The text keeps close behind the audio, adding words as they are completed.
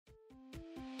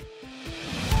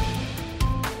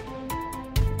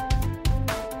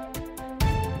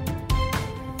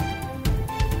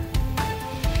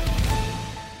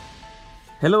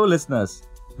Hello listeners,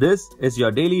 this is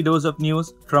your daily dose of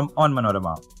news from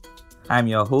Onmanorama. I'm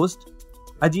your host,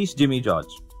 Ajish Jimmy George.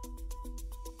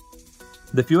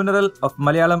 The funeral of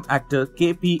Malayalam actor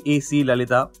KPAC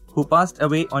Lalitha, who passed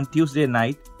away on Tuesday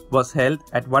night, was held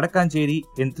at Vadakkancheri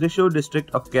in Thrissur district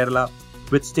of Kerala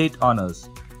with state honours.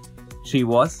 She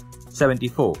was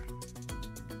 74.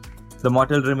 The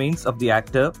mortal remains of the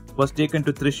actor was taken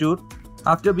to Thrissur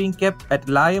after being kept at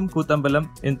Layam Kootambalam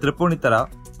in Thrippunithara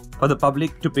for the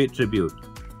public to pay tribute.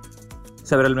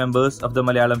 Several members of the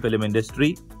Malayalam film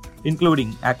industry,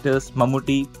 including actors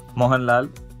Mammootty,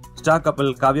 Mohanlal, star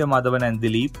couple Kavya Madhavan and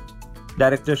Dileep,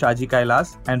 director Shaji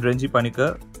Kailas and Renji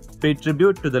Panikkar paid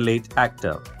tribute to the late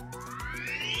actor.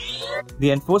 The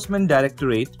Enforcement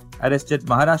Directorate arrested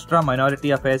Maharashtra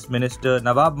Minority Affairs Minister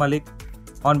Nawab Malik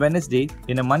on Wednesday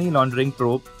in a money laundering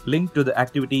probe linked to the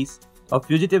activities of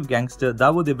fugitive gangster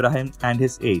Dawood Ibrahim and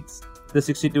his aides. The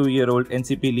 62-year-old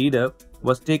NCP leader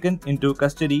was taken into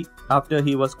custody after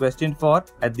he was questioned for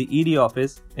at the ED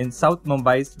office in South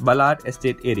Mumbai's Ballard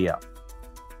Estate area.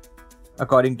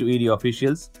 According to ED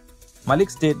officials,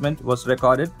 Malik's statement was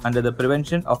recorded under the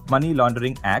Prevention of Money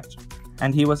Laundering Act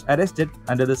and he was arrested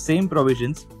under the same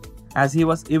provisions as he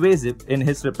was evasive in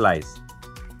his replies.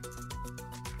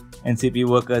 NCP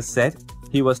workers said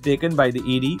he was taken by the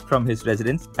ED from his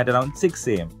residence at around 6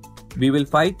 am. "We will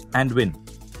fight and win.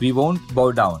 We won't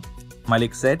bow down,"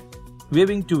 Malik said,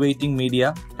 waving to waiting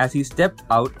media as he stepped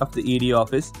out of the ED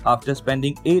office after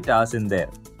spending 8 hours in there.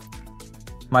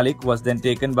 Malik was then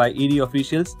taken by ED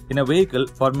officials in a vehicle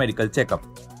for medical checkup.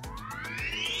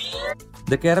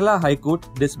 The Kerala High Court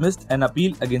dismissed an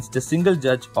appeal against a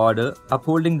single-judge order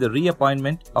upholding the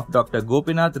reappointment of Dr.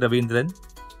 Gopinath Ravindran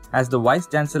as the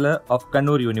Vice-Chancellor of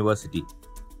Kannur University.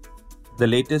 The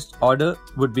latest order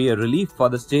would be a relief for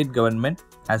the state government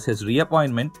as his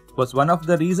reappointment was one of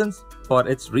the reasons for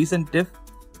its recent tiff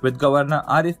with Governor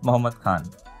Arif Mohammed Khan.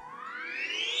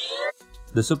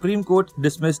 The Supreme Court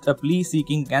dismissed a plea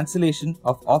seeking cancellation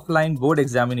of offline board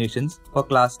examinations for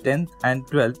class 10th and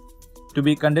 12th to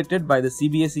be conducted by the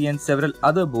CBSE and several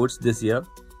other boards this year,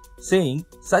 saying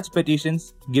such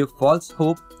petitions give false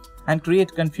hope and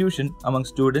create confusion among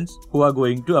students who are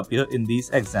going to appear in these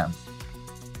exams.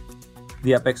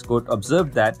 The Apex Court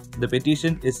observed that the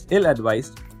petition is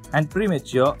ill-advised and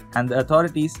premature and the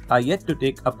authorities are yet to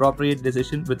take appropriate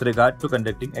decision with regard to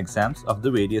conducting exams of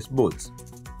the various boards.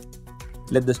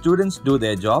 Let the students do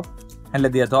their job and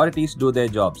let the authorities do their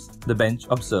jobs, the bench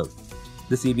observed.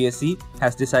 The CBSE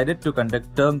has decided to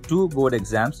conduct Term 2 board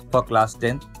exams for Class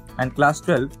 10 and Class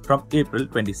 12 from April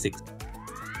 26.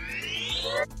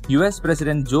 US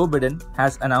President Joe Biden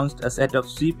has announced a set of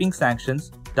sweeping sanctions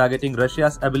targeting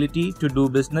Russia's ability to do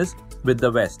business with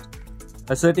the West,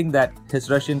 asserting that his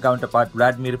Russian counterpart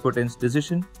Vladimir Putin's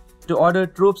decision to order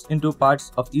troops into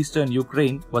parts of eastern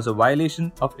Ukraine was a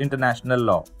violation of international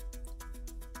law.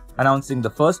 Announcing the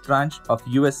first tranche of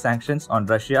US sanctions on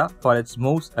Russia for its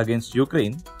moves against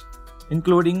Ukraine,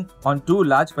 including on two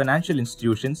large financial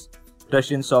institutions,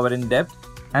 Russian sovereign debt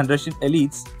and Russian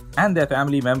elites and their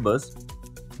family members,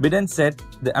 Biden said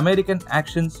the American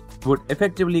actions would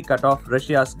effectively cut off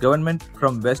Russia's government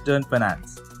from Western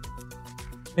finance.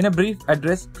 In a brief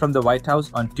address from the White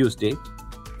House on Tuesday,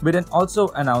 Biden also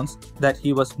announced that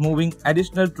he was moving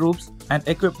additional troops and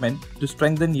equipment to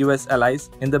strengthen US allies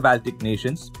in the Baltic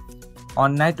nations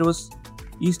on NATO's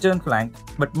eastern flank,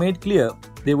 but made clear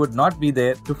they would not be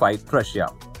there to fight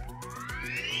Russia.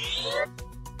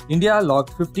 India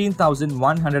logged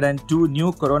 15,102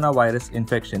 new coronavirus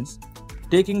infections,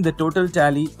 taking the total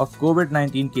tally of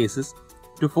COVID-19 cases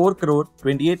to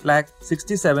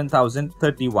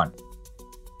 4,28,67,031,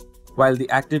 while the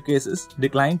active cases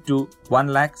declined to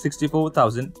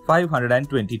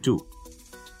 1,64,522.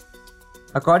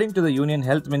 According to the Union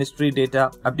Health Ministry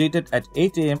data updated at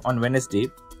 8 am on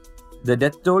Wednesday, the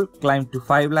death toll climbed to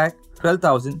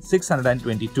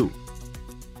 5,12,622.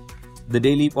 The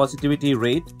daily positivity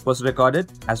rate was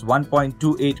recorded as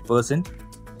 1.28%,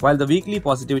 while the weekly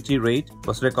positivity rate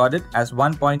was recorded as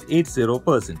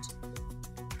 1.80%.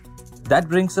 That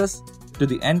brings us to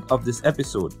the end of this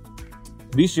episode.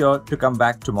 Be sure to come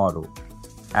back tomorrow.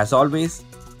 As always,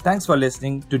 thanks for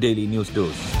listening to Daily News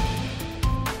Dose.